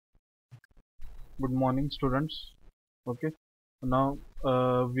Good morning, students. Okay, now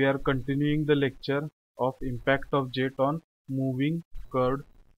we are continuing the lecture of impact of jet on moving curved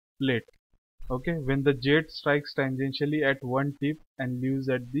plate. Okay, when the jet strikes tangentially at one tip and leaves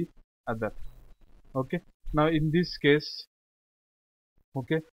at the other. Okay, now in this case,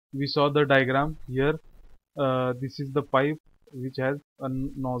 okay, we saw the diagram here. This is the pipe which has a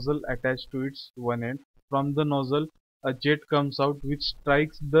nozzle attached to its one end. From the nozzle, a jet comes out which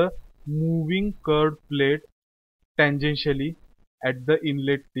strikes the moving curved plate tangentially at the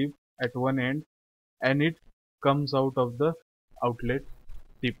inlet tip at one end, and it comes out of the outlet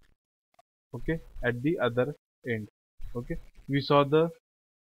tip, okay, at the other end. Okay, we saw the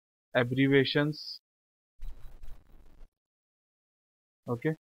abbreviations.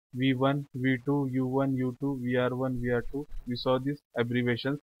 Okay, V1, V2, U1, U2, VR1, VR2. We saw these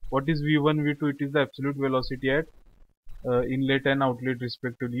abbreviations. What is V1, V2? It is the absolute velocity at inlet and outlet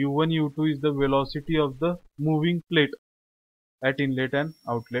respectively. U1, U2 is the velocity of the moving plate at inlet and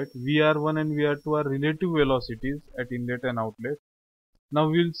outlet. VR1 and VR2 are relative velocities at inlet and outlet. Now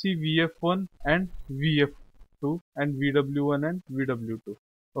we will see VF1 and VF2 and VW1 and VW2.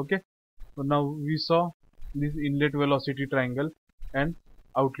 Okay, so now we saw this inlet velocity triangle and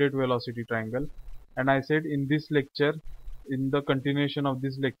outlet velocity triangle, and I said in this lecture, in the continuation of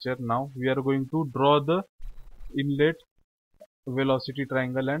this lecture, now we are going to draw the inlet velocity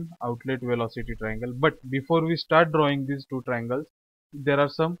triangle and outlet velocity triangle. But before we start drawing these two triangles, there are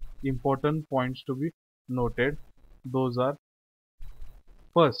some important points to be noted. Those are: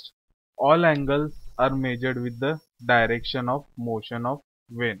 first, all angles are measured with the direction of motion of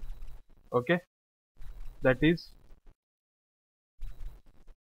vane. Okay, that is,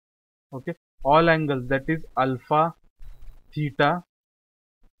 okay, all angles, that is alpha, theta,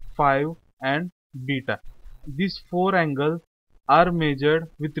 phi and beta. These four angles are measured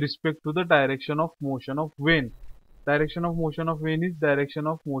with respect to the direction of motion of vane. Direction of motion of vane is direction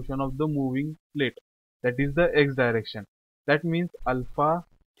of motion of the moving plate, that is the x direction. That means alpha,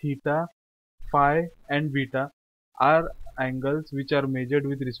 theta, phi and beta are angles which are measured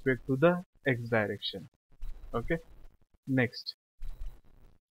with respect to the x direction. Okay, next,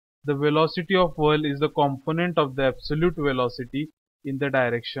 the velocity of whirl is the component of the absolute velocity in the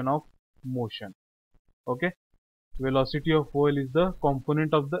direction of motion. Okay, velocity of whirl is the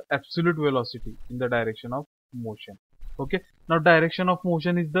component of the absolute velocity in the direction of motion. Okay, now direction of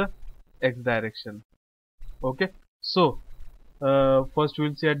motion is the x direction. Okay, so first we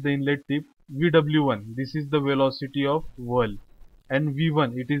will see at the inlet tip VW1, this is the velocity of whirl, and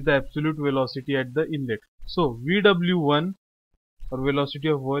V1, it is the absolute velocity at the inlet. So VW1 or velocity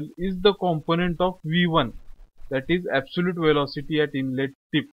of whirl is the component of V1, that is absolute velocity at inlet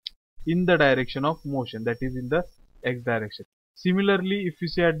tip in the direction of motion, that is in the x direction. Similarly, if you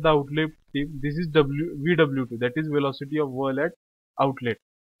say at the outlet tip, this is VW2, that is velocity of whirl at outlet,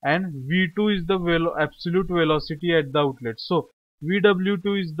 and V2 is the absolute velocity at the outlet. So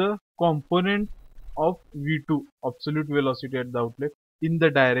VW2 is the component of V2, absolute velocity at the outlet, in the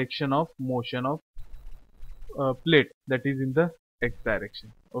direction of motion of plate, that is in the x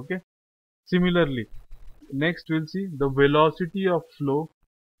direction. Okay, similarly, next we'll see the velocity of flow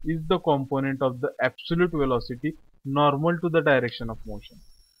is the component of the absolute velocity normal to the direction of motion.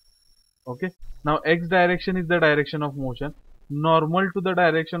 Okay, now x direction is the direction of motion, normal to the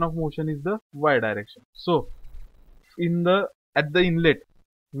direction of motion is the y direction. So in the at the inlet,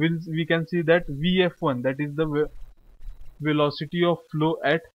 we can see that VF1, that is the velocity of flow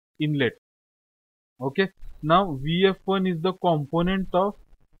at inlet. Okay, now VF1 is the component of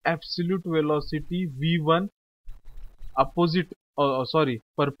absolute velocity V1 opposite,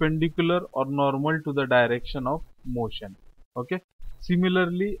 perpendicular or normal to the direction of motion. Okay,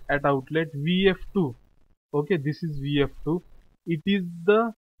 similarly at outlet VF2, okay, this is VF2, it is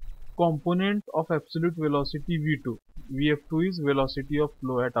the component of absolute velocity V2. VF2 is velocity of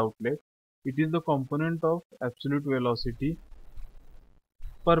flow at outlet. It is the component of absolute velocity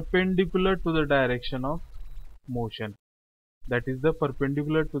perpendicular to the direction of motion, that is the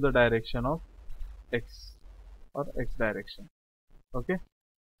perpendicular to the direction of x or x direction. Okay,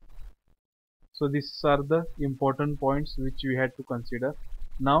 so these are the important points which we had to consider.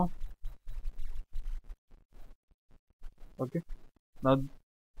 Now, okay, now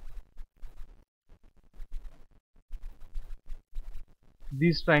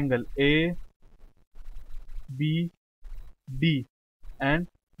this triangle A, B, D and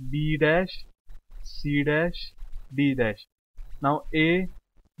B dash, C dash, D dash. Now A,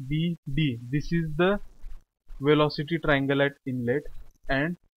 B, D, this is the velocity triangle at inlet,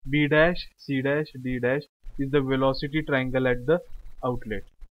 and B dash, C dash, D dash is the velocity triangle at the outlet.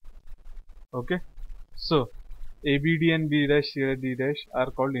 Okay, So ABD and B dash D dash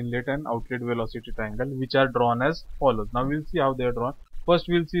are called inlet and outlet velocity triangle, which are drawn as follows. Now we'll see how they are drawn. First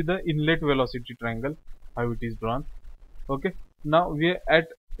we'll see the inlet velocity triangle, how it is drawn. Okay, now we are at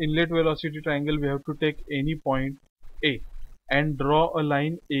inlet velocity triangle. We have to take any point A and draw a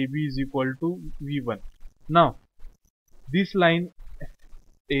line AB is equal to V1. Now this line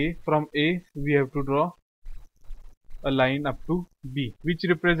A, from A we have to draw a line up to B, which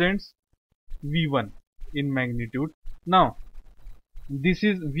represents V1 in magnitude. Now this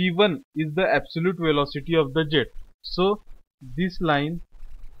is V1 is the absolute velocity of the jet. So this line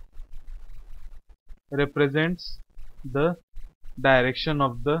represents the direction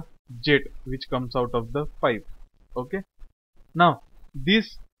of the jet which comes out of the pipe. Okay, now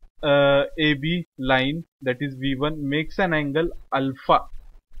this AB line, that is V1, makes an angle alpha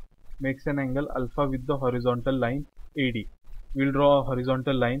with the horizontal line AD. We'll draw a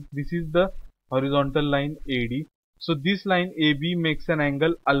horizontal line. This is the horizontal line AD. So this line AB makes an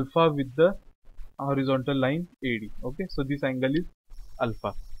angle alpha with the horizontal line AD. Okay, so this angle is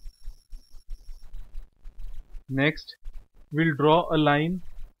alpha. Next we'll draw a line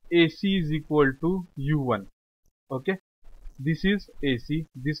AC is equal to U1. Okay, this is AC,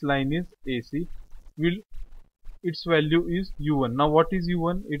 this line is AC. Its value is U1. Now what is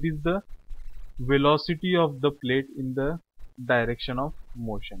U1? It is the velocity of the plate in the direction of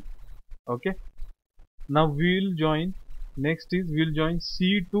motion. Okay, now we'll join, next is we'll join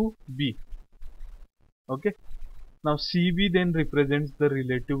C to B. Okay, now CB then represents the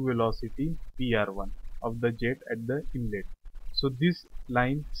relative velocity PR1 of the jet at the inlet. So this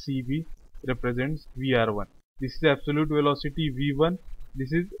line CB represents VR1. This is absolute velocity V1,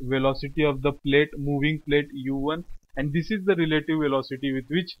 this is velocity of the plate, moving plate U1, and this is the relative velocity with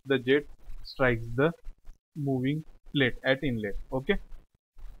which the jet strikes the moving plate at inlet. Okay,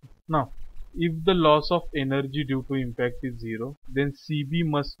 now if the loss of energy due to impact is 0, then CB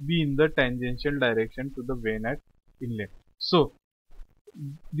must be in the tangential direction to the vane at inlet. So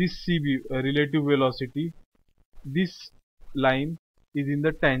this CB relative velocity, this line is in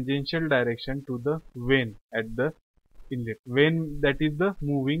the tangential direction to the vane at the inlet. Vane, that is the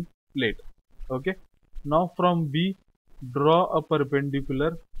moving plate. Okay, now from B draw a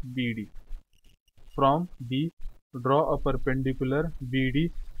perpendicular BD. From B draw a perpendicular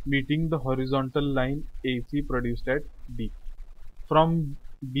BD meeting the horizontal line AC produced at D. From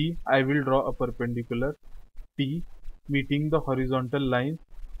B I will draw a perpendicular T meeting the horizontal line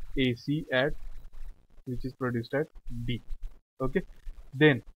AC at which is produced at D. Okay,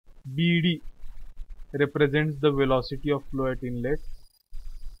 then BD represents the velocity of flow at inlet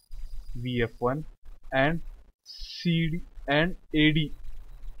VF1, and CD and AD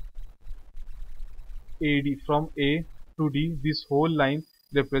from A to D, this whole line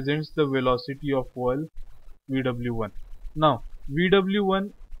represents the velocity of whirl VW1. Now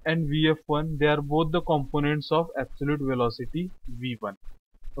VW1 and VF1, they are both the components of absolute velocity V1.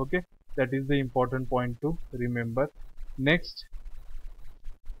 Okay, that is the important point to remember. Next,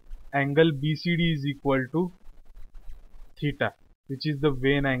 angle BCD is equal to theta, which is the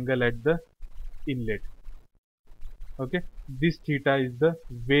vane angle at the inlet. Okay, this theta is the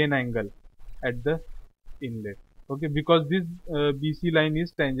vane angle at the inlet. Okay, because this BC line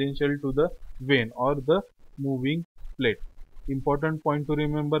is tangential to the vane or the moving plate. Important point to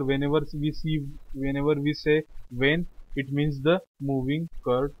remember, whenever we say vane, it means the moving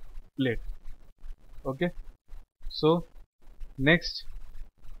curved plate. Okay, so next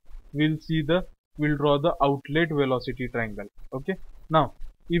we'll draw the outlet velocity triangle. Okay, now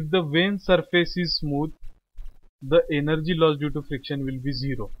if the vane surface is smooth, the energy loss due to friction will be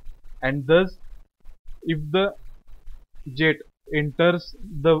 0, and thus if the jet enters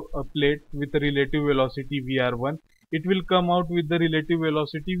the plate with a relative velocity VR1, it will come out with the relative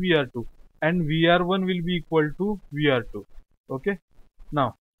velocity VR2, and VR1 will be equal to VR2. Okay,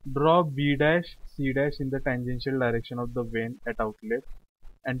 now draw B dash C dash in the tangential direction of the vane at outlet,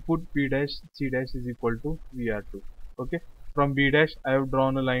 and put B dash C dash is equal to VR2. Okay, from B dash I have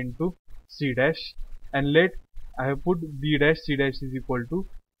drawn a line to C dash, and let I have put B dash C dash is equal to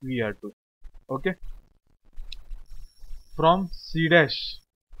VR2. Okay, from C dash,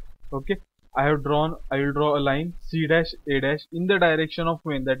 okay, I will draw a line C dash A dash in the direction of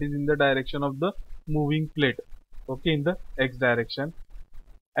vane, that is in the direction of the moving plate. Okay, in the X direction,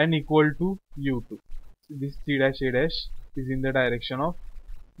 and equal to U2. This C dash A dash is in the direction of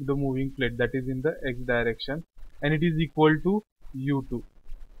the moving plate, that is in the X direction, and it is equal to U2.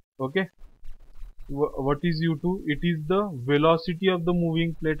 Okay, what is U2? It is the velocity of the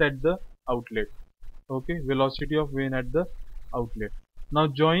moving plate at the outlet. Okay, velocity of vane at the outlet. Now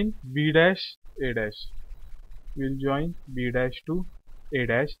join B dash A dash. We'll join B dash to A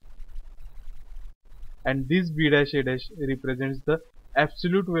dash, and this B dash A dash represents the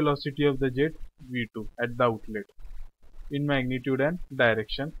absolute velocity of the jet V2 at the outlet in magnitude and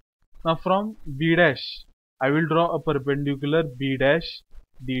direction. Now from B dash, I will draw a perpendicular B dash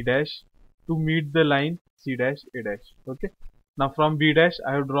D dash to meet the line C dash A dash. Okay. Now from B dash,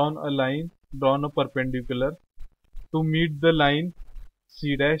 I have drawn a perpendicular to meet the line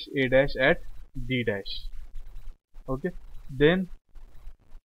C dash A dash at D dash. Okay. Then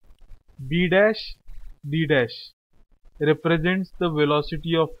B dash D dash represents the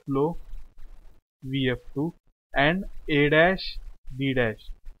velocity of flow Vf2, and A dash D dash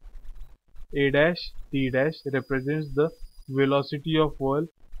represents the velocity of whirl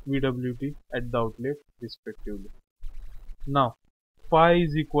Vwt at the outlet respectively. Now phi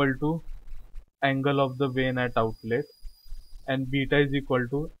is equal to angle of the vane at outlet, and beta is equal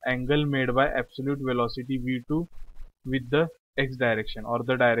to angle made by absolute velocity V2 with the x direction, or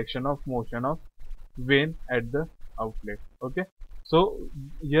the direction of motion of vane at the outlet. Okay, so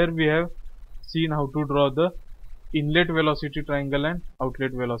here we have seen how to draw the inlet velocity triangle and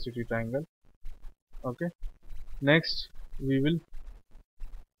outlet velocity triangle. Okay, next we will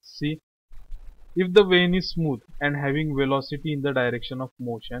see, if the vane is smooth and having velocity in the direction of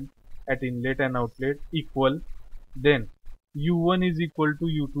motion at inlet and outlet equal, then u1 is equal to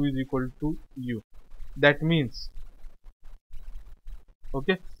u2 is equal to u. That means,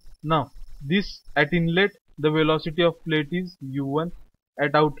 okay, now this at inlet the velocity of plate is u1,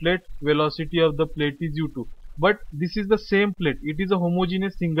 at outlet velocity of the plate is u2, but this is the same plate, it is a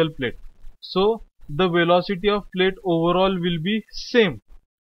homogeneous single plate, so the velocity of plate overall will be same.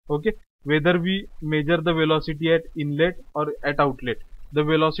 Okay, whether we measure the velocity at inlet or at outlet, the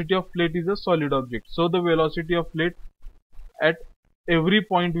velocity of plate is a solid object, so the velocity of plate at every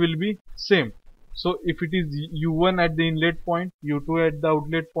point will be same. So if it is u1 at the inlet point, u2 at the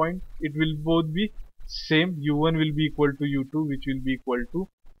outlet point, it will both be same. U1 will be equal to u2, which will be equal to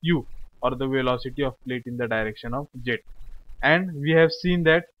u, or the velocity of plate in the direction of jet. And we have seen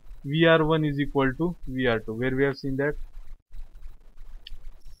that Vr1 is equal to Vr2. Where we have seen that?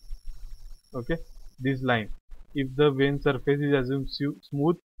 Okay, this line. If the vane surface is assumed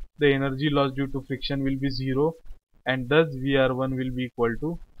smooth, the energy loss due to friction will be 0, and thus Vr1 will be equal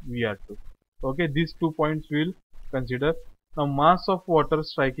to Vr2. Okay, these 2 points we will consider. Now mass of water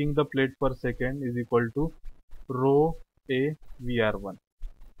striking the plate per second is equal to rho A Vr1.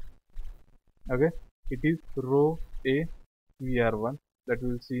 Okay, it is rho A Vr1, that we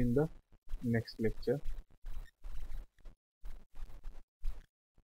will see in the next lecture.